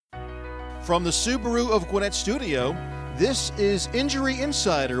From the Subaru of Gwinnett studio, this is Injury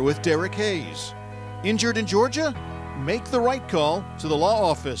Insider with Derek Hayes. Injured in Georgia? Make the right call to the law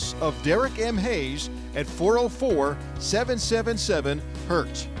office of Derek M. Hayes at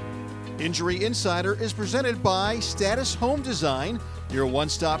 404-777-HURT. Injury Insider is presented by Status Home Design, your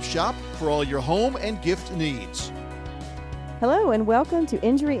one-stop shop for all your home and gift needs. Hello and welcome to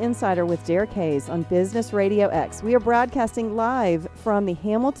Injury Insider with Derek Hayes on Business Radio X. We are broadcasting live from the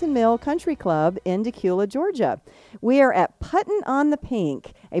Hamilton Mill Country Club in Dacula, Georgia. We are at Puttin' on the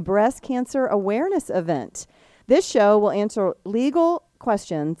Pink, a breast cancer awareness event. This show will answer legal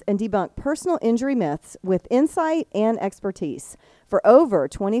questions and debunk personal injury myths with insight and expertise. For over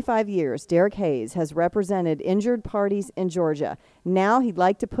 25 years, Derek Hayes has represented injured parties in Georgia. Now he'd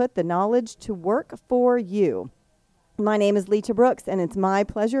like to put the knowledge to work for you. My name is Lita Brooks, and it's my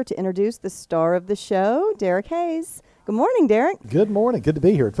pleasure to introduce the star of the show, Derek Hayes. Good morning, Derek. Good morning. Good to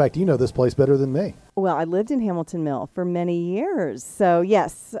be here. In fact, you know this place better than me. Well, I lived in Hamilton Mill for many years. So,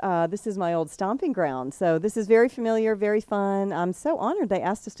 yes, this is my old stomping ground. So this is very familiar, very fun. I'm so honored they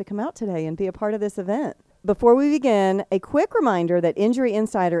asked us to come out today and be a part of this event. Before we begin, a quick reminder that Injury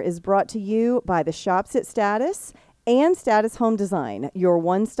Insider is brought to you by the Shops at Status and Status Home Design, your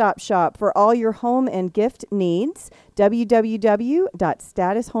one-stop shop for all your home and gift needs,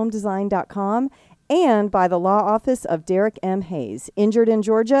 www.statushomedesign.com, and by the law office of Derek M. Hayes. Injured in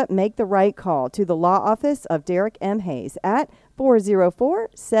Georgia? Make the right call to the law office of Derek M. Hayes at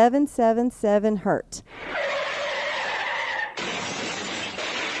 404-777-HURT.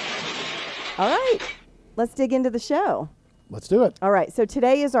 All right, let's dig into the show. Let's do it. All right, so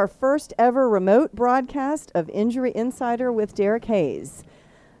today is our first ever remote broadcast of Injury Insider with Derek Hayes.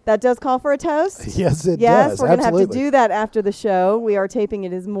 That does call for a toast? Yes, it does. Yes, we're going to have to Absolutely. do that after the show. We are taping it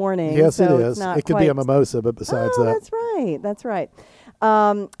this morning. Yes, so it it's is. not It could be a mimosa, but besides that. That's right. That's right.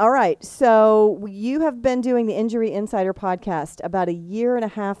 All right, so you have been doing the Injury Insider podcast about a year and a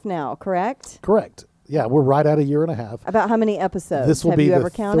half now, correct? Correct. Yeah, we're right at a year and a half. About how many episodes? This will have be you the ever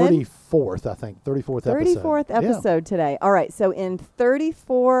counted? 34th, I think. 34th episode. 34th episode today. All right, so in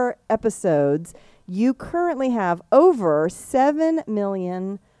 34 episodes, you currently have over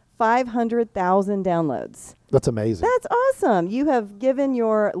 7,500,000 downloads. That's amazing. That's awesome. You have given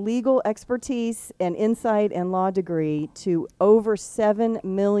your legal expertise and insight and law degree to over 7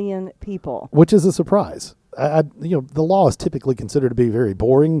 million people. Which is a surprise. The law is typically considered to be very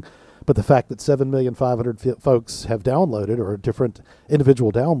boring, but the fact that 7,500,000 folks have downloaded or different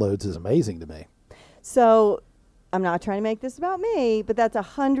individual downloads is amazing to me. So I'm not trying to make this about me, but that's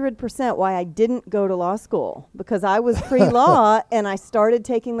 100% why I didn't go to law school, because I was pre-law and I started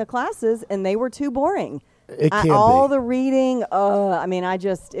taking the classes and they were too boring. It can all be. the reading,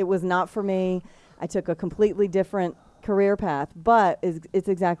 it was not for me. I took a completely different career path, but it's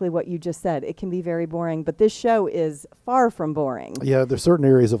exactly what you just said. It can be very boring, but this show is far from boring. Yeah, there's certain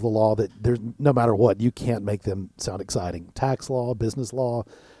areas of the law that there's no matter what, you can't make them sound exciting. Tax law, business law,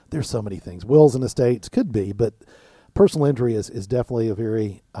 there's so many things. Wills and estates could be, but personal injury is definitely a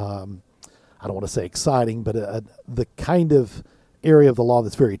very, I don't want to say exciting, but the kind of area of the law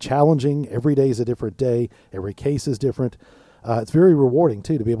that's very challenging. Every day is a different day. Every case is different. It's very rewarding,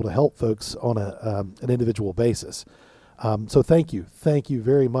 too, to be able to help folks on an individual basis. So thank you. Thank you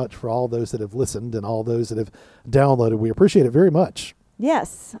very much for all those that have listened and all those that have downloaded. We appreciate it very much.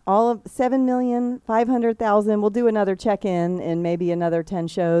 Yes, all of 7,500,000. We'll do another check-in in maybe another 10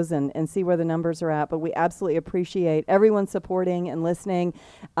 shows and see where the numbers are at. But we absolutely appreciate everyone supporting and listening.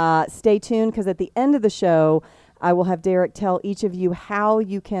 Stay tuned, because at the end of the show, I will have Derek tell each of you how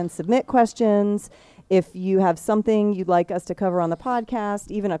you can submit questions. If you have something you'd like us to cover on the podcast,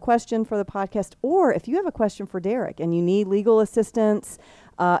 even a question for the podcast, or if you have a question for Derek and you need legal assistance,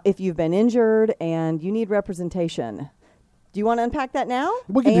 if you've been injured and you need representation. Do you want to unpack that now?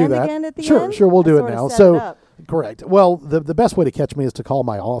 We can do that. Again at the Sure, end? sure, we'll do it sort of now. set So, it up. correct. Well, the best way to catch me is to call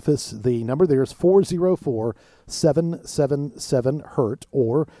my office. The number there is 404-777-HURT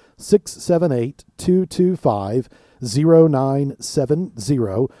or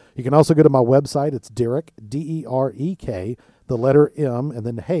 678-225-0970. You can also go to my website. It's Derek, Derek, the letter M, and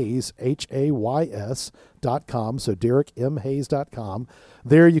then Hayes, Hays.com. So DerekMHayes.com.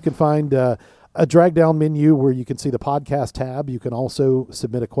 There you can find a drag down menu where you can see the podcast tab. You can also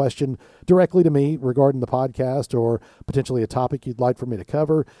submit a question directly to me regarding the podcast or potentially a topic you'd like for me to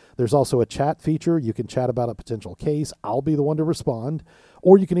cover. There's also a chat feature. You can chat about a potential case. I'll be the one to respond,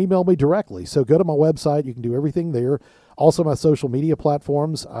 or you can email me directly. So go to my website. You can do everything there. Also my social media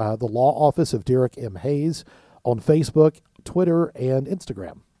platforms, the law office of Derek M. Hayes on Facebook, Twitter, and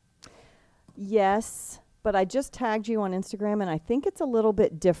Instagram. Yes. but I just tagged you on Instagram, and I think it's a little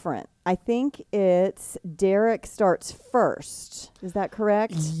bit different. I think it's Derek starts first. Is that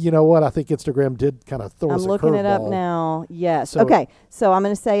correct? You know what? I think Instagram did kind of throw us a curveball. I'm looking it up now. Yes. So- okay. So I'm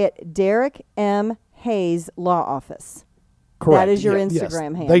going to say it. Derek M. Hayes Law Office. Correct. That is your Yeah,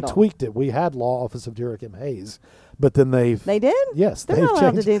 Instagram handle. They tweaked it. We had Law Office of Derek M. Hayes, but then They did? Yes, They're they've not allowed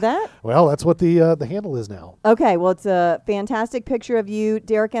to changed. do that. Well, that's what the handle is now. Okay, well, it's a fantastic picture of you,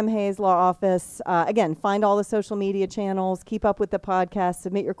 Derek M. Hayes Law Office. Again, find all the social media channels, keep up with the podcast,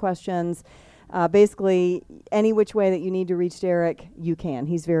 submit your questions. Basically, any which way that you need to reach Derek, you can.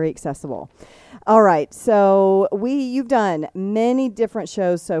 He's very accessible. All right, so you've done many different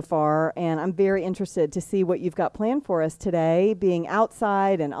shows so far, and I'm very interested to see what you've got planned for us today, being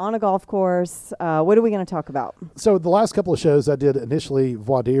outside and on a golf course. What are we going to talk about? So the last couple of shows I did initially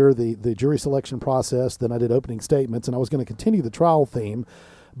voir dire, the jury selection process, then I did opening statements, and I was going to continue the trial theme.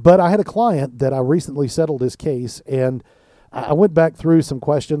 But I had a client that I recently settled his case, and I went back through some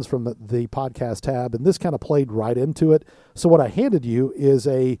questions from the podcast tab, and this kind of played right into it. So what I handed you is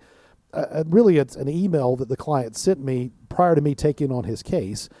really it's an email that the client sent me prior to me taking on his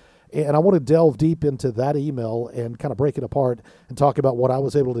case. And I want to delve deep into that email and kind of break it apart and talk about what I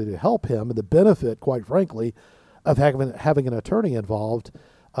was able to do to help him and the benefit, quite frankly, of having an attorney involved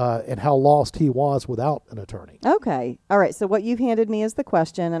and how lost he was without an attorney. Okay. All right. So what you've handed me is the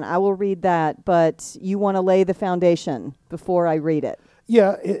question, and I will read that, but you want to lay the foundation before I read it.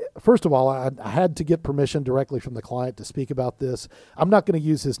 Yeah. First of all, I had to get permission directly from the client to speak about this. I'm not going to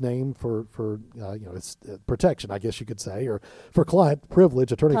use his name for it's protection, I guess you could say, or for client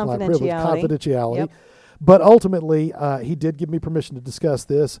privilege, attorney-client privilege, confidentiality. Yep. But ultimately, he did give me permission to discuss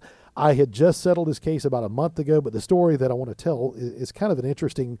this. I had just settled his case about a month ago, but the story that I want to tell is kind of an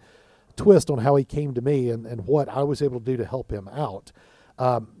interesting twist on how he came to me and what I was able to do to help him out.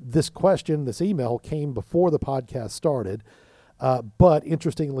 This email came before the podcast started. But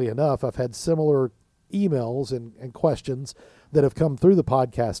interestingly enough, I've had similar emails and questions that have come through the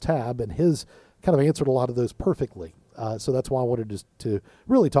podcast tab, and his kind of answered a lot of those perfectly. So that's why I wanted to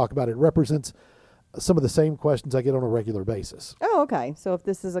really talk about it. It represents some of the same questions I get on a regular basis. Oh, okay. So if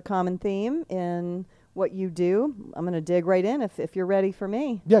this is a common theme in what you do, I'm going to dig right in if you're ready for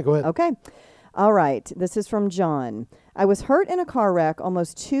me. Yeah, go ahead. Okay. All right. This is from John. I was hurt in a car wreck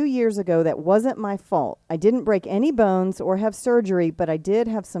almost 2 years ago that wasn't my fault. I didn't break any bones or have surgery, but I did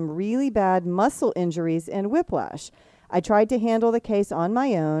have some really bad muscle injuries and whiplash. I tried to handle the case on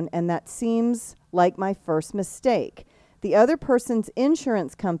my own, and that seems like my first mistake. The other person's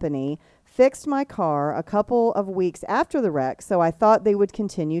insurance company fixed my car a couple of weeks after the wreck, so I thought they would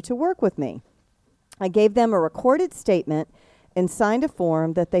continue to work with me. I gave them a recorded statement and signed a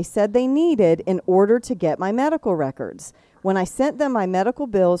form that they said they needed in order to get my medical records. When I sent them my medical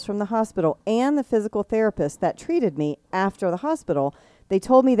bills from the hospital and the physical therapist that treated me after the hospital, they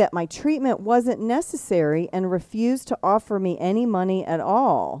told me that my treatment wasn't necessary and refused to offer me any money at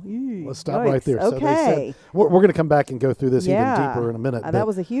all. Let's stop right there. Okay. So they said, we're going to come back and go through this even deeper in a minute. That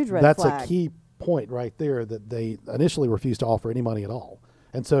was a huge red flag. flag. That's a key point right there, that they initially refused to offer any money at all.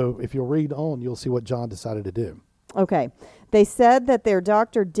 And so if you'll read on, you'll see what John decided to do. Okay. They said that their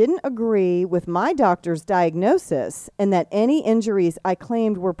doctor didn't agree with my doctor's diagnosis and that any injuries I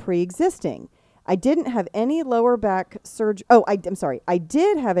claimed were pre-existing. I didn't have any lower back surgery. I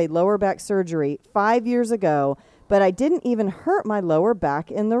did have a lower back surgery 5 years ago, but I didn't even hurt my lower back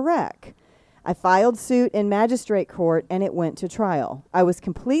in the wreck. I filed suit in magistrate court and it went to trial. I was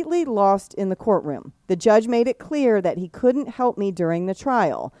completely lost in the courtroom. The judge made it clear that he couldn't help me during the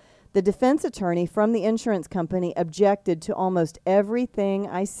trial. The defense attorney from the insurance company objected to almost everything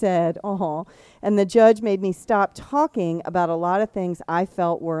I said, and the judge made me stop talking about a lot of things I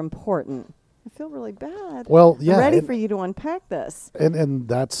felt were important. I feel really bad. Well, yeah. I'm ready for you to unpack this. And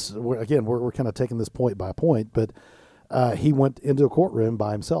that's, we're kind of taking this point by point, but he went into a courtroom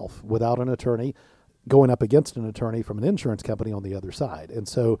by himself without an attorney, going up against an attorney from an insurance company on the other side. And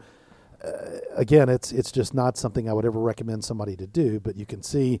so, again, it's just not something I would ever recommend somebody to do, but you can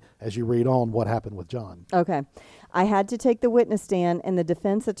see as you read on what happened with John. Okay. I had to take the witness stand and the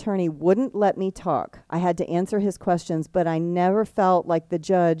defense attorney wouldn't let me talk. I had to answer his questions, but I never felt like the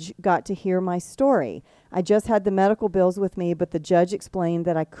judge got to hear my story. I just had the medical bills with me, but the judge explained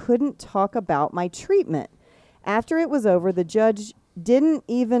that I couldn't talk about my treatment. After it was over, the judge didn't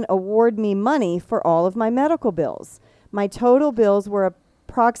even award me money for all of my medical bills. My total bills were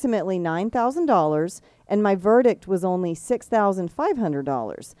approximately $9,000, and my verdict was only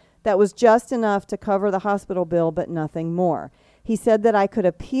 $6,500. That was just enough to cover the hospital bill, but nothing more. He said that I could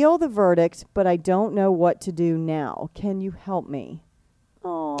appeal the verdict, but I don't know what to do now. Can you help me?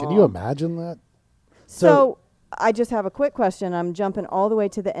 Aww. Can you imagine that? So I just have a quick question. I'm jumping all the way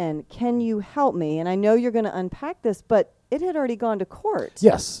to the end. Can you help me? And I know you're going to unpack this, but it had already gone to court.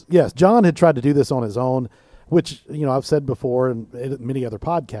 Yes. John had tried to do this on his own, which, I've said before in many other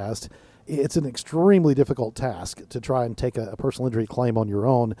podcasts, it's an extremely difficult task to try and take a personal injury claim on your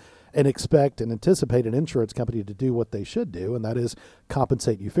own and expect and anticipate an insurance company to do what they should do, and that is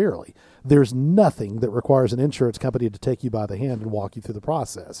compensate you fairly. There's nothing that requires an insurance company to take you by the hand and walk you through the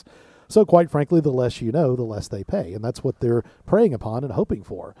process. So quite frankly, the less you know, the less they pay, and that's what they're preying upon and hoping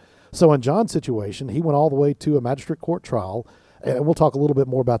for. So in John's situation, he went all the way to a magistrate court trial, and we'll talk a little bit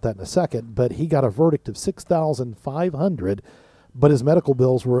more about that in a second, but he got a verdict of $6,500, but his medical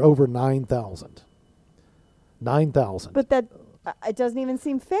bills were over $9,000. $9,000. But that it doesn't even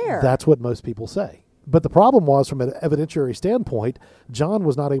seem fair. That's what most people say. But the problem was, from an evidentiary standpoint, John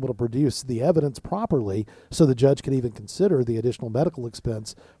was not able to produce the evidence properly so the judge could even consider the additional medical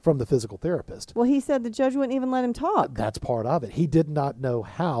expense from the physical therapist. Well, he said the judge wouldn't even let him talk. That's part of it. He did not know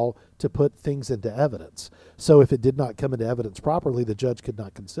how to put things into evidence. So if it did not come into evidence properly, the judge could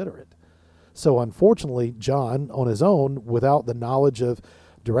not consider it. So unfortunately, John, on his own, without the knowledge of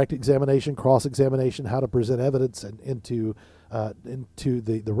direct examination, cross-examination, how to present evidence and into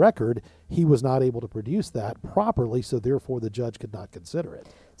the record, he was not able to produce that properly, so therefore the judge could not consider it.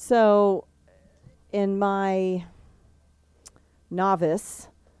 So in my novice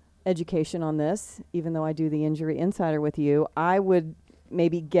education on this, even though I do the Injury Insider with you, I would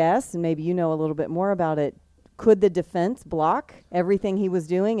maybe guess, and maybe you know a little bit more about it, could the defense block everything he was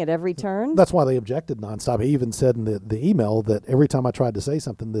doing at every turn? That's why they objected nonstop. He even said in the email that every time I tried to say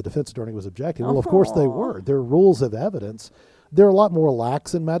something, the defense attorney was objecting. Well, of course they were. Their rules of evidence, they're a lot more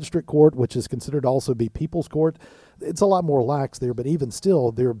lax in magistrate court, which is considered to also be people's court. It's a lot more lax there, but even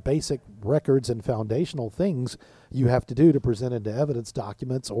still, there are basic records and foundational things you have to do to present into evidence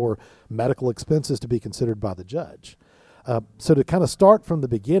documents or medical expenses to be considered by the judge. So to kind of start from the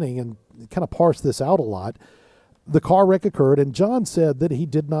beginning and kind of parse this out a lot, the car wreck occurred, and John said that he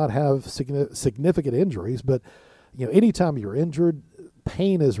did not have significant injuries, but anytime you're injured,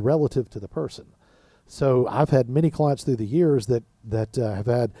 pain is relative to the person. So I've had many clients through the years that have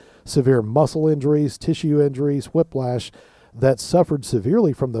had severe muscle injuries, tissue injuries, whiplash, that suffered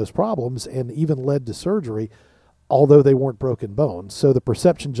severely from those problems and even led to surgery, although they weren't broken bones. So the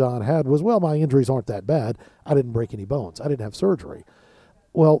perception John had was, well, my injuries aren't that bad. I didn't break any bones. I didn't have surgery.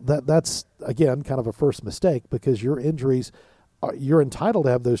 Well, that's, again, kind of a first mistake, because your injuries, you're entitled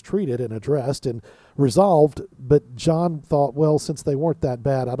to have those treated and addressed and resolved. But John thought, well, since they weren't that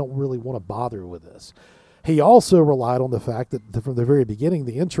bad, I don't really want to bother with this. He also relied on the fact that from the very beginning,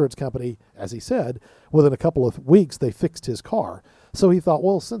 the insurance company, as he said, within a couple of weeks, they fixed his car. So he thought,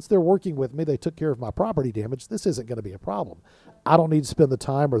 well, since they're working with me, they took care of my property damage, this isn't going to be a problem. I don't need to spend the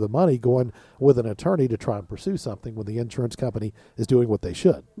time or the money going with an attorney to try and pursue something when the insurance company is doing what they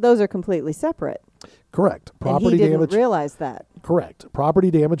should. Those are completely separate. Correct. And he didn't realize that. Correct. Property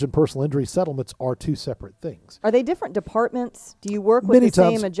damage and personal injury settlements are two separate things. Are they different departments? Do you work with the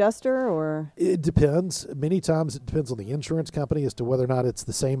same adjuster, or? It depends. Many times it depends on the insurance company as to whether or not it's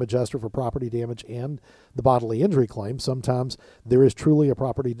the same adjuster for property damage and the bodily injury claim. Sometimes there is truly a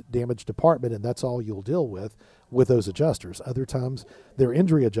property damage department, and that's all you'll deal with those adjusters. Other times they're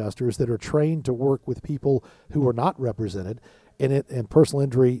injury adjusters that are trained to work with people who are not represented, and personal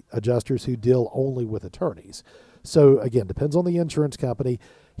injury adjusters who deal only with attorneys. So again, depends on the insurance company.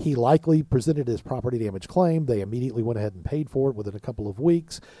 He likely presented his property damage claim. They immediately went ahead and paid for it within a couple of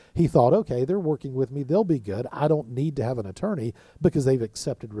weeks. He thought, okay, they're working with me. They'll be good. I don't need to have an attorney because they've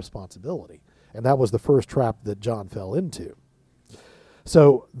accepted responsibility. And that was the first trap that John fell into.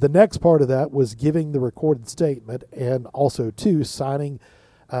 So the next part of that was giving the recorded statement, and also signing.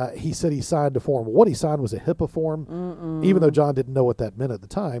 He said he signed a form. What he signed was a HIPAA form, even though John didn't know what that meant at the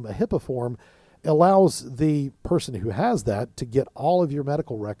time. A HIPAA form allows the person who has that to get all of your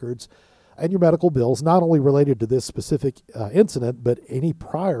medical records and your medical bills, not only related to this specific incident, but any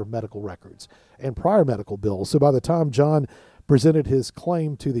prior medical records and prior medical bills. So by the time John presented his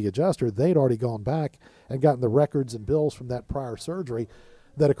claim to the adjuster, they'd already gone back and gotten the records and bills from that prior surgery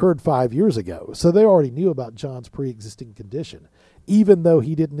that occurred 5 years ago. So they already knew about John's pre-existing condition. Even though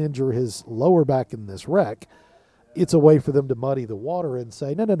he didn't injure his lower back in this wreck, it's a way for them to muddy the water and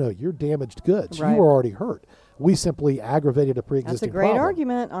say, no, you're damaged goods. Right. You were already hurt. We simply aggravated a pre-existing problem. That's a great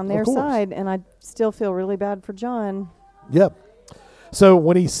argument on their side, and I still feel really bad for John. Yep. So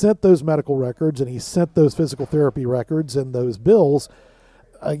when he sent those medical records and he sent those physical therapy records and those bills,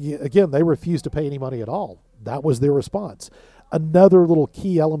 again, they refused to pay any money at all. That was their response. Another little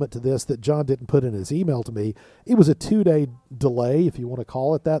key element to this that John didn't put in his email to me, it was a 2-day delay, if you want to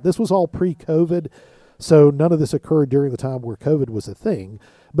call it that. This was all pre-COVID. So none of this occurred during the time where COVID was a thing,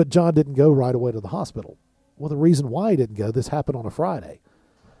 but John didn't go right away to the hospital. Well, the reason why he didn't go, this happened on a Friday.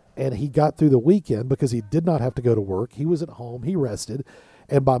 And he got through the weekend because he did not have to go to work. He was at home, he rested,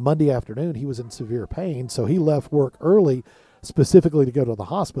 and by Monday afternoon, he was in severe pain. So he left work early specifically to go to the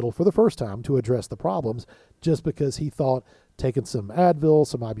hospital for the first time to address the problems, just because he thought taking some Advil,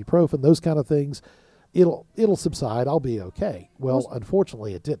 some ibuprofen, those kind of things, it'll subside, I'll be okay. Well,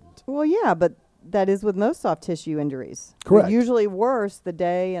 unfortunately, it didn't. Well, yeah, but that is with most soft tissue injuries. Correct. They're usually worse the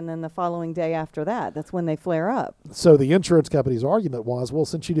day and then the following day after that. That's when they flare up. So the insurance company's argument was, well,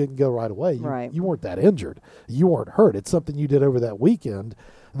 since you didn't go right away, you weren't that injured. You weren't hurt. It's something you did over that weekend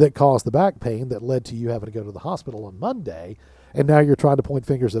that caused the back pain that led to you having to go to the hospital on Monday, and now you're trying to point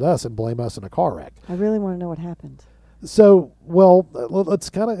fingers at us and blame us in a car wreck. I really want to know what happened. So, well, let's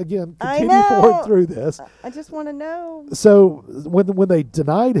kind of, again, continue forward through this. I just want to know. So when they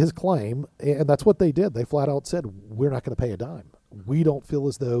denied his claim, and that's what they did, they flat out said, we're not going to pay a dime. We don't feel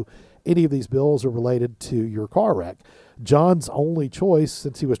as though any of these bills are related to your car wreck. John's only choice,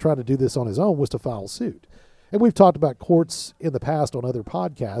 since he was trying to do this on his own, was to file suit. And we've talked about courts in the past on other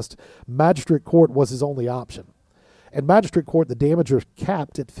podcasts. Magistrate court was his only option. And magistrate court, the damages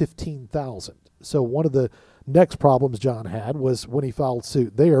capped at $15,000. So one of the next problems John had was when he filed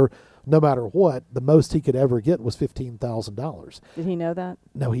suit there, no matter what, the most he could ever get was $15,000. Did he know that?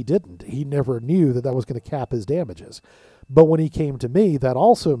 No, he didn't. He never knew that was going to cap his damages. But when he came to me, that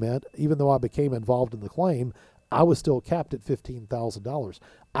also meant, even though I became involved in the claim, I was still capped at $15,000.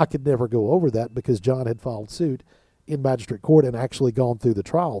 I could never go over that because John had filed suit in magistrate court and actually gone through the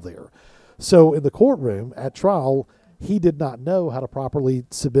trial there. So in the courtroom at trial, he did not know how to properly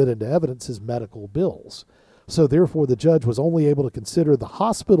submit into evidence his medical bills. So therefore, the judge was only able to consider the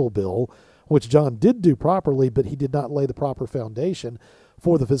hospital bill, which John did do properly, but he did not lay the proper foundation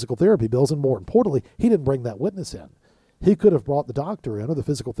for the physical therapy bills. And more importantly, he didn't bring that witness in. He could have brought the doctor in or the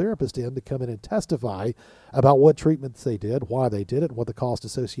physical therapist in to come in and testify about what treatments they did, why they did it, and what the costs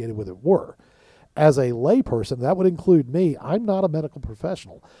associated with it were. As a layperson, that would include me. I'm not a medical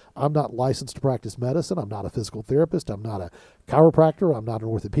professional. I'm not licensed to practice medicine. I'm not a physical therapist. I'm not a chiropractor. I'm not an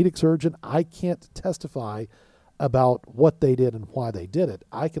orthopedic surgeon. I can't testify about what they did and why they did it.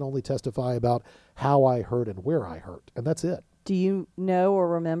 I can only testify about how I hurt and where I hurt, and that's it. Do you know or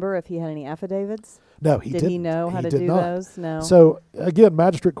remember if he had any affidavits? No, he didn't. Did he know how to do those? No. So, again,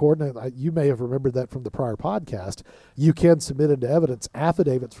 magistrate court, and you may have remembered that from the prior podcast, you can submit into evidence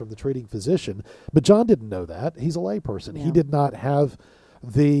affidavits from the treating physician, but John didn't know that. He's a layperson. Yeah. He did not have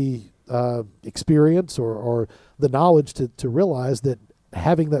the experience or the knowledge to realize that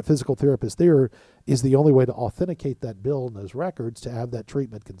having that physical therapist there is the only way to authenticate that bill and those records to have that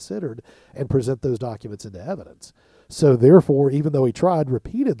treatment considered and present those documents into evidence. So therefore, even though he tried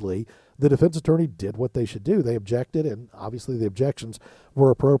repeatedly, the defense attorney did what they should do. They objected, and obviously the objections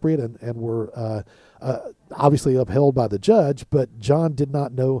were appropriate and were obviously upheld by the judge, but John did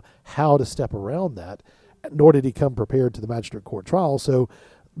not know how to step around that, nor did he come prepared to the magistrate court trial. So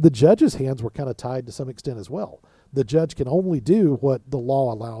the judge's hands were kind of tied to some extent as well. The judge can only do what the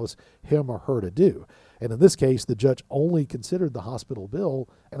law allows him or her to do. And in this case, the judge only considered the hospital bill,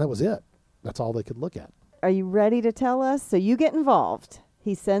 and that was it. That's all they could look at. Are you ready to tell us? So you get involved.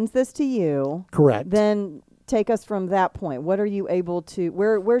 He sends this to you. Correct. Then take us from that point. What are you able to,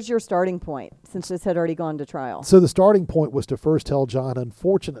 where's your starting point since this had already gone to trial? So the starting point was to first tell John,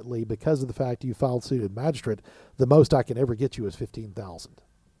 unfortunately, because of the fact you filed suit in magistrate, the most I can ever get you is $15,000,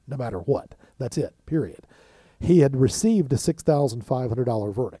 no matter what. That's it, period. He had received a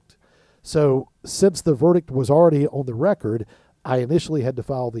 $6,500 verdict. So since the verdict was already on the record, I initially had to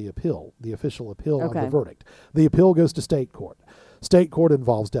file the appeal, the official appeal on the verdict. The appeal goes to state court. State court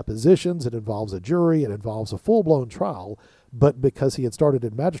involves depositions, it involves a jury, it involves a full-blown trial, but because he had started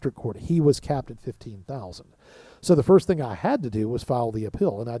in magistrate court, he was capped at $15,000. So the first thing I had to do was file the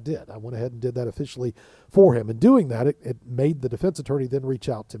appeal, and I did. I went ahead and did that officially for him. In doing that, it made the defense attorney then reach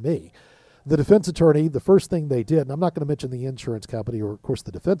out to me. The defense attorney, the first thing they did, and I'm not going to mention the insurance company or, of course,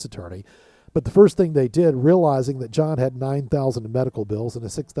 the defense attorney, but the first thing they did, realizing that John had $9,000 in medical bills and a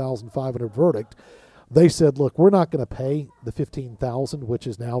 $6,500 verdict, they said, look, we're not going to pay the $15,000, which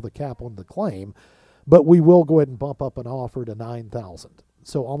is now the cap on the claim, but we will go ahead and bump up an offer to $9,000.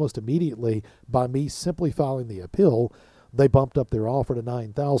 So almost immediately, by me simply filing the appeal, they bumped up their offer to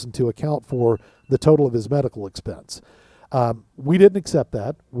 $9,000 to account for the total of his medical expense. We didn't accept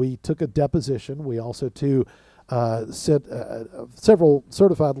that. We took a deposition. We also sent several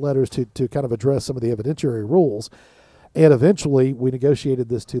certified letters to kind of address some of the evidentiary rules. And eventually we negotiated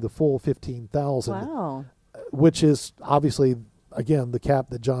this to the full $15,000, wow. Which is obviously again, the cap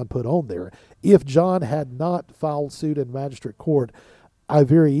that John put on there. If John had not filed suit in magistrate court, I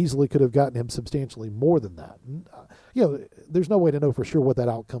very easily could have gotten him substantially more than that. There's no way to know for sure what that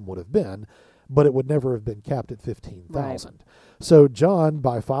outcome would have been, but it would never have been capped at $15,000. Right. So John,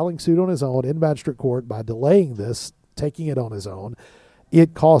 by filing suit on his own in magistrate court, by delaying this, taking it on his own,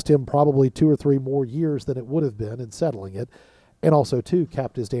 it cost him probably 2 or 3 more years than it would have been in settling it, and also too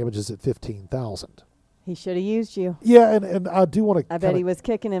capped his damages at $15,000. He should have used you. Yeah, and I do want to. I bet he was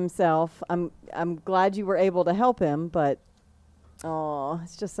kicking himself. I'm glad you were able to help him, but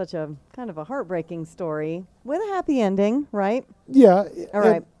it's just such a kind of a heartbreaking story with a happy ending, right? Yeah. All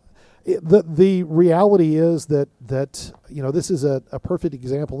right. The reality is that this is a perfect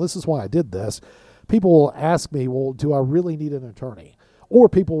example. This is why I did this. People will ask me, well, do I really need an attorney? Or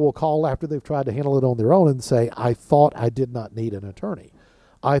people will call after they've tried to handle it on their own and say, I thought I did not need an attorney.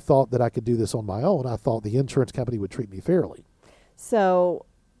 I thought that I could do this on my own. I thought the insurance company would treat me fairly. So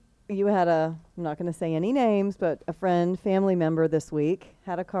you had I'm not going to say any names, but a friend, family member this week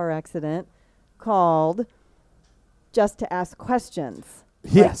had a car accident, called just to ask questions.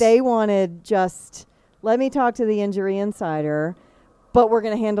 Yes. Like they wanted just, let me talk to the Injury Insider, but we're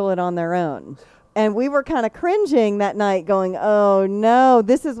going to handle it on their own. And we were kind of cringing that night going, oh, no,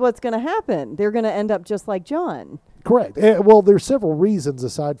 this is what's going to happen. They're going to end up just like John. Correct. Well, there's several reasons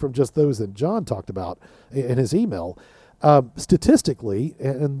aside from just those that John talked about in his email. Statistically,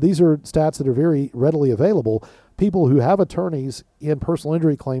 and these are stats that are very readily available, people who have attorneys in personal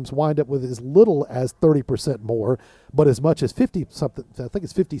injury claims wind up with as little as 30% more, but as much as 50-something, I think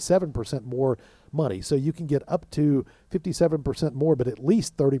it's 57% more money. So you can get up to 57% more, but at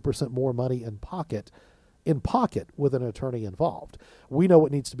least 30% more money in pocket with an attorney involved. We know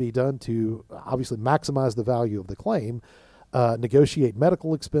what needs to be done to obviously maximize the value of the claim, negotiate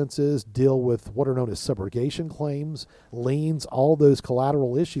medical expenses, deal with what are known as subrogation claims, liens, all those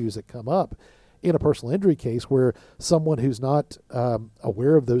collateral issues that come up in a personal injury case where someone who's not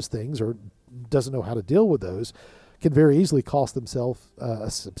aware of those things or doesn't know how to deal with those can very easily cost themselves a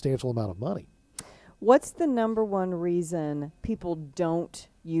substantial amount of money. What's the number one reason people don't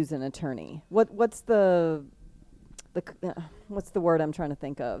use an attorney? What's the word I'm trying to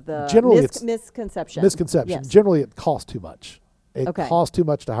think of? The Generally, misconception. Misconception. Yes. Generally, it costs too much. It Okay. costs too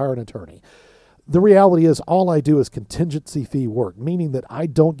much to hire an attorney. The reality is all I do is contingency fee work, meaning that I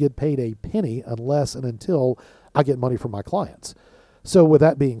don't get paid a penny unless and until I get money from my clients. So with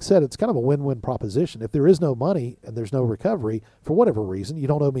that being said, it's kind of a win-win proposition. If there is no money and there's no recovery, for whatever reason, you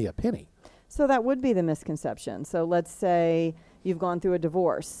don't owe me a penny. So that would be the misconception. So let's say you've gone through a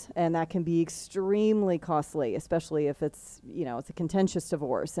divorce, and that can be extremely costly, especially if it's a contentious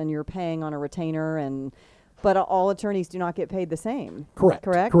divorce and you're paying on a retainer, but all attorneys do not get paid the same. Correct.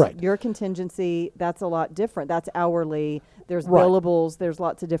 Your contingency, that's a lot different. That's hourly. There's Right. billables. There's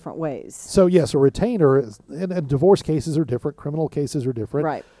lots of different ways. So yes, a retainer and divorce cases are different. Criminal cases are different.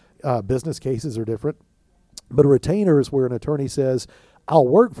 Right. Business cases are different. But a retainer is where an attorney says, I'll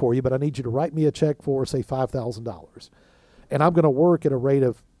work for you, but I need you to write me a check for, say, $5,000. And I'm going to work at a rate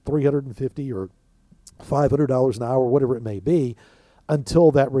of $350 or $500 an hour, whatever it may be,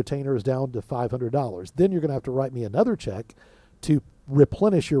 until that retainer is down to $500. Then you're going to have to write me another check to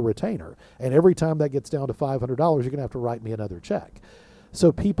replenish your retainer. And every time that gets down to $500, you're going to have to write me another check.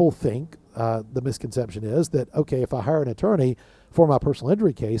 So people think, the misconception is that, okay, if I hire an attorney for my personal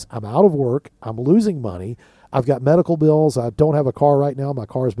injury case, I'm out of work, I'm losing money, I've got medical bills, I don't have a car right now, my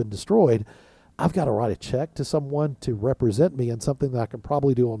car has been destroyed. I've got to write a check to someone to represent me in something that I can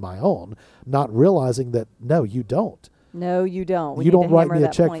probably do on my own, not realizing that, no, you don't. No, you don't. We You need don't to write hammer me a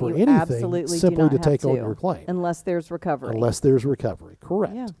that check point. for You anything absolutely simply do not to have take on your claim. Unless there's recovery. Unless there's recovery.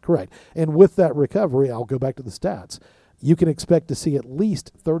 Correct. Yeah. Correct. And with that recovery, I'll go back to the stats. You can expect to see at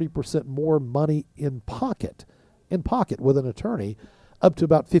least 30% more money in pocket with an attorney, up to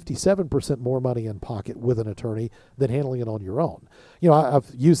about 57% more money in pocket with an attorney than handling it on your own.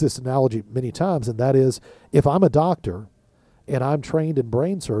 I've used this analogy many times, and that is, if I'm a doctor and I'm trained in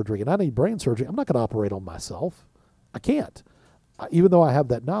brain surgery and I need brain surgery, I'm not going to operate on myself. I can't, even though I have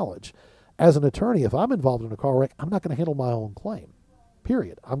that knowledge. As an attorney, if I'm involved in a car wreck, I'm not going to handle my own claim,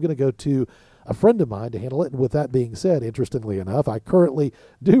 period. I'm going to go to a friend of mine to handle it. And with that being said, interestingly enough, I currently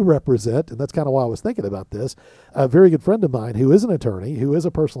do represent, and that's kind of why I was thinking about this, a very good friend of mine who is an attorney, who is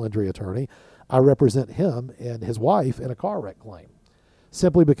a personal injury attorney. I represent him and his wife in a car wreck claim,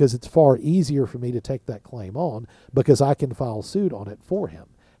 simply because it's far easier for me to take that claim on because I can file suit on it for him.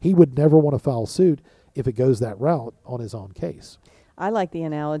 He would never want to file suit if it goes that route on his own case. I like the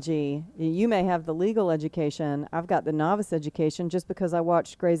analogy. You may have the legal education. I've got the novice education just because I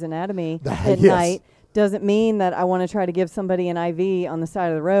watched Grey's Anatomy at Yes. night doesn't mean that I want to try to give somebody an IV on the side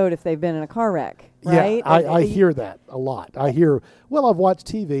of the road if they've been in a car wreck, right? Yeah, I hear that a lot. I hear, well, I've watched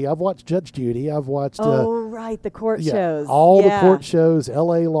TV. I've watched Judge Judy. I've watched... right, the court shows. All the court shows.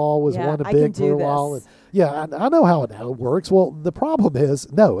 L.A. Law was one I big can for a do while. this. And, I know how it works. Well, the problem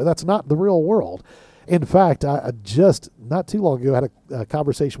is, no, that's not the real world. In fact, I just, not too long ago, had a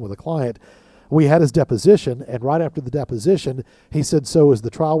conversation with a client. We had his deposition, and right after the deposition, he said, so is the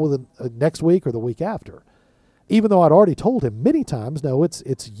trial within next week or the week after? Even though I'd already told him many times, no,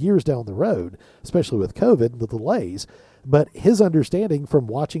 it's years down the road, especially with COVID and the delays. But his understanding from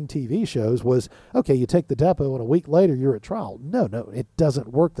watching TV shows was, okay, you take the depo and a week later you're at trial. No, it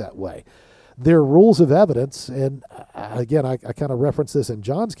doesn't work that way. There are rules of evidence, and again, I kind of reference this in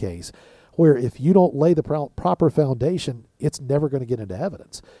John's case, where if you don't lay the proper foundation, it's never going to get into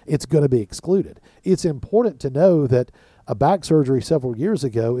evidence. It's going to be excluded. It's important to know that a back surgery several years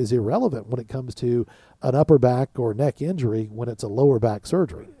ago is irrelevant when it comes to an upper back or neck injury when it's a lower back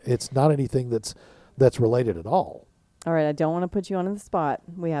surgery. It's not anything that's related at all. All right, I don't want to put you on the spot.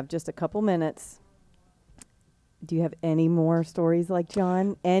 We have just a couple minutes. Do you have any more stories like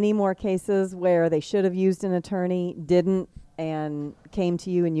John? Any more cases where they should have used an attorney, didn't, and came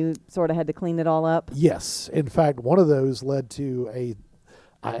to you and you sort of had to clean it all up? Yes. In fact, one of those led to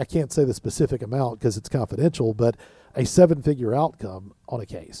I can't say the specific amount because it's confidential, but a 7-figure outcome on a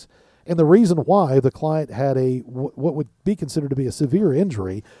case. And the reason why the client had what would be considered to be a severe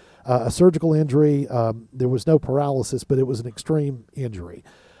injury, a surgical injury, there was no paralysis, but it was an extreme injury.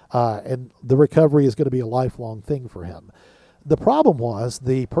 And the recovery is going to be a lifelong thing for him. The problem was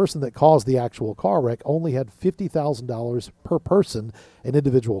the person that caused the actual car wreck only had $50,000 per person in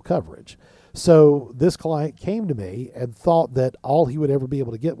individual coverage. So this client came to me and thought that all he would ever be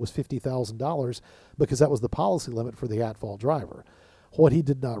able to get was $50,000 because that was the policy limit for the at-fault driver. What he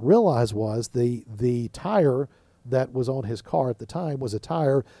did not realize was the tire that was on his car at the time was a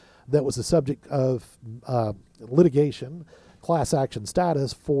tire that was the subject of litigation, class action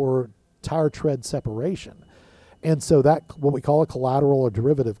status for tire tread separation. And so that, what we call a collateral or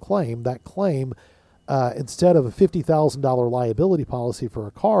derivative claim, that claim, instead of a $50,000 liability policy for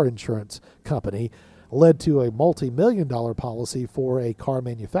a car insurance company, led to a multi-million-dollar policy for a car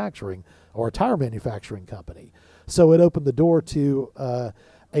manufacturing or a tire manufacturing company. So it opened the door to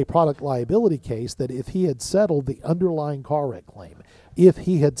a product liability case that if he had settled the underlying car wreck claim, if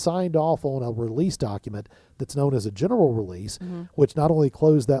he had signed off on a release document that's known as a general release, which not only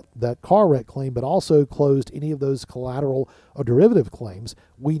closed that car wreck claim, but also closed any of those collateral or derivative claims,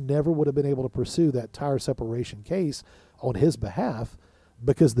 we never would have been able to pursue that tire separation case on his behalf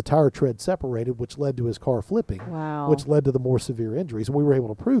because the tire tread separated, which led to his car flipping, which led to the more severe injuries. And we were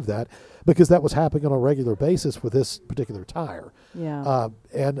able to prove that because that was happening on a regular basis with this particular tire. Yeah.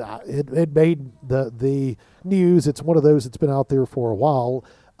 And it made the news. It's one of those that's been out there for a while.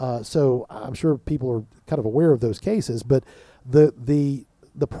 So I'm sure people are kind of aware of those cases. But the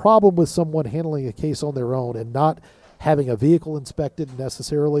problem with someone handling a case on their own and not having a vehicle inspected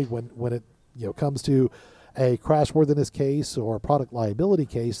necessarily when it comes to a crashworthiness case or a product liability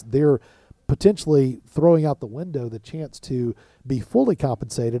case, they're potentially throwing out the window the chance to be fully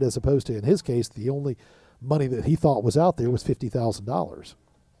compensated, as opposed to, in his case, the only money that he thought was out there was $50,000.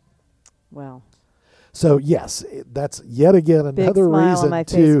 Wow. So yes, that's yet again another smile reason on my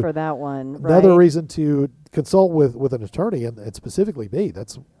face for that one. Another right? reason to consult with an attorney, and specifically me.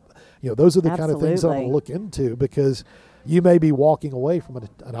 That's those are the kind of things I want to look into, because you may be walking away from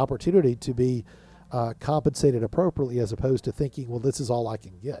an opportunity to be compensated appropriately, as opposed to thinking, well, this is all I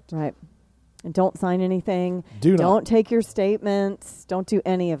can get. Right. And don't sign anything. Don't not take your statements. Don't do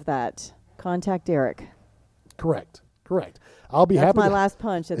any of that. Contact Derek. Correct. I'll be happy. That's my last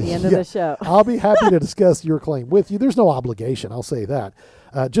punch at the end of the show. I'll be happy to discuss your claim with you. There's no obligation, I'll say that.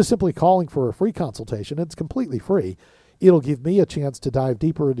 Just simply calling for a free consultation. It's completely free. It'll give me a chance to dive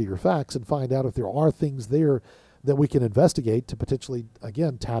deeper into your facts and find out if there are things there that we can investigate to potentially,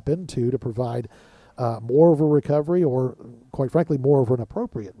 again, tap into to provide more of a recovery, or quite frankly, more of an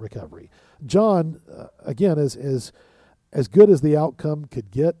appropriate recovery. John, again, as good as the outcome could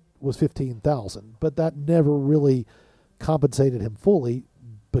get was $15,000, but that never really compensated him fully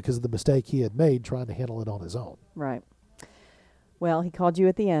because of the mistake he had made trying to handle it on his own. Right. Well, he called you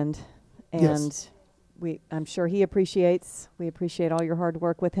at the end, and yes. I'm sure we appreciate all your hard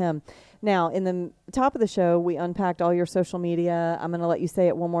work with him. Now, in the top of the show, we unpacked all your social media. I'm going to let you say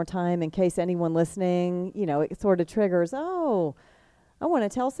it one more time in case anyone listening, it sort of triggers, I want to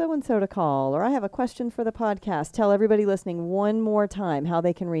tell so-and-so to call, or I have a question for the podcast. Tell everybody listening one more time how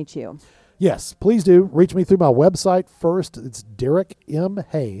they can reach you. Yes, please do. Reach me through my website first. It's Derek M.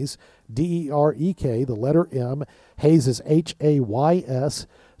 Hayes, D-E-R-E-K, the letter M. Hayes is H-A-Y-S.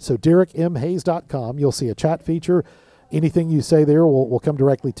 So DerekMHayes.com. You'll see a chat feature. Anything you say there will come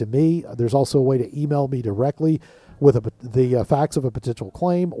directly to me. There's also a way to email me directly with the facts of a potential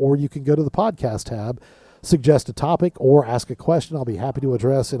claim, or you can go to the podcast tab, suggest a topic, or ask a question I'll be happy to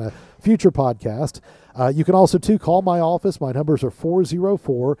address in a future podcast. You can also, call my office. My numbers are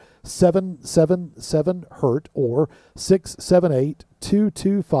 404-777-HURT or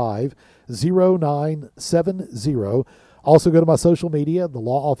 678-225-0970. Also go to my social media, the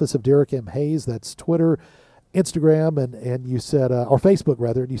Law Office of Derek M. Hayes. That's Twitter, Instagram, and you said, or Facebook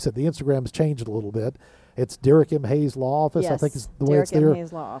rather, and you said the Instagram's changed a little bit. It's Derek M. Hayes Law Office, Yes, I think is the way it's there. Derek M.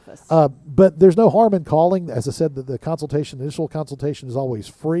 Hayes Law Office. But there's no harm in calling. As I said, the initial consultation is always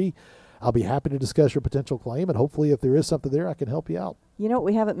free. I'll be happy to discuss your potential claim, and hopefully if there is something there, I can help you out. You know what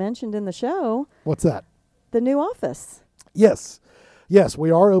we haven't mentioned in the show? What's that? The new office. Yes, we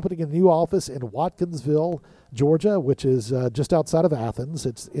are opening a new office in Watkinsville, Georgia, which is just outside of Athens.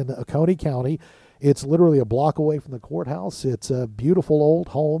 It's in Oconee County. It's literally a block away from the courthouse. It's a beautiful old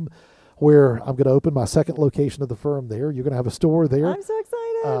home where I'm going to open my second location of the firm there. You're going to have a store there. I'm so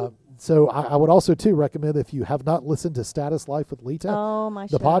excited. So I would also, recommend if you have not listened to Status Life with Lita, my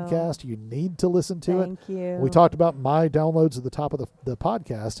the show. podcast, you need to listen to it. Thank you. We talked about my downloads at the top of the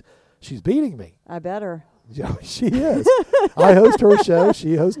podcast. She's beating me. I better. Yeah, she is. I host her show.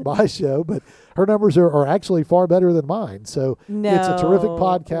 She hosts my show, but her numbers are actually far better than mine. So it's a terrific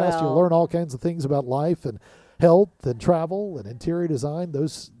podcast. You'll learn all kinds of things about life and health and travel and interior design,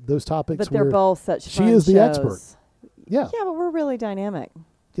 those topics. But they're both such fun She is the shows. expert. Yeah. Yeah, but we're really dynamic.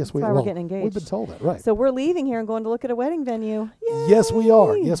 Yes, That's why we're getting engaged. We've been told that, right. So we're leaving here and going to look at a wedding venue. Yay! Yes, we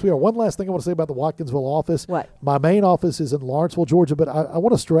are. One last thing I want to say about the Watkinsville office. What? My main office is in Lawrenceville, Georgia, but I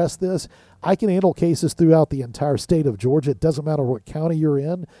want to stress this. I can handle cases throughout the entire state of Georgia. It doesn't matter what county you're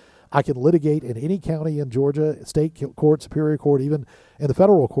in. I can litigate in any county in Georgia, state court, superior court, even in the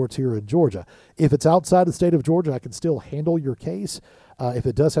federal courts here in Georgia. If it's outside the state of Georgia, I can still handle your case. If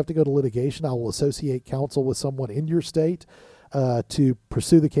it does have to go to litigation, I will associate counsel with someone in your state to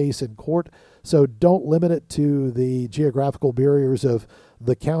pursue the case in court. So don't limit it to the geographical barriers of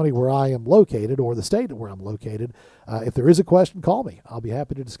the county where I am located or the state where I'm located. If there is a question, call me. I'll be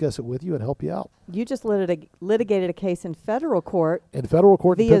happy to discuss it with you and help you out. You just litigated a case in federal court. In federal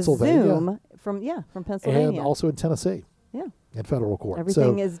court in via Pennsylvania. Zoom from Pennsylvania. And also in Tennessee. Yeah. In federal court.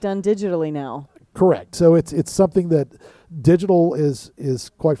 Everything is done digitally now. Correct. So it's something that digital is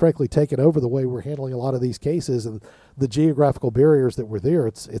quite frankly taken over the way we're handling a lot of these cases, and the geographical barriers that were there.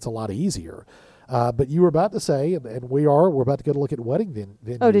 It's a lot easier. But you were about to say, and we're about to go to look at wedding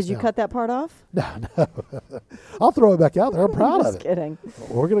venues. Oh, did you now. cut that part off? No. I'll throw it back out there. I'm proud of Just it. kidding.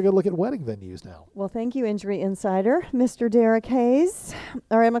 We're going to go look at wedding venues now. Well, thank you, Injury Insider, Mr. Derek Hayes.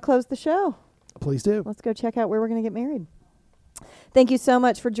 All right, I'm going to close the show. Please do. Let's go check out where we're going to get married. Thank you so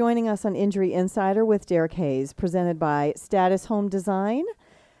much for joining us on Injury Insider with Derek Hayes, presented by Status Home Design,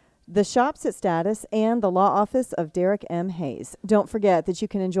 the shops at Status, and the law office of Derek M. Hayes. Don't forget that you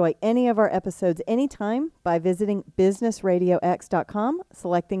can enjoy any of our episodes anytime by visiting businessradiox.com,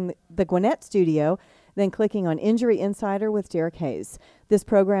 selecting the Gwinnett Studio, then clicking on Injury Insider with Derek Hayes. This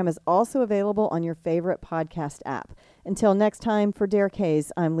program is also available on your favorite podcast app. Until next time, for Derek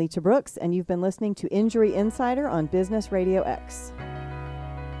Hayes, I'm Lita Brooks, and you've been listening to Injury Insider on Business Radio X.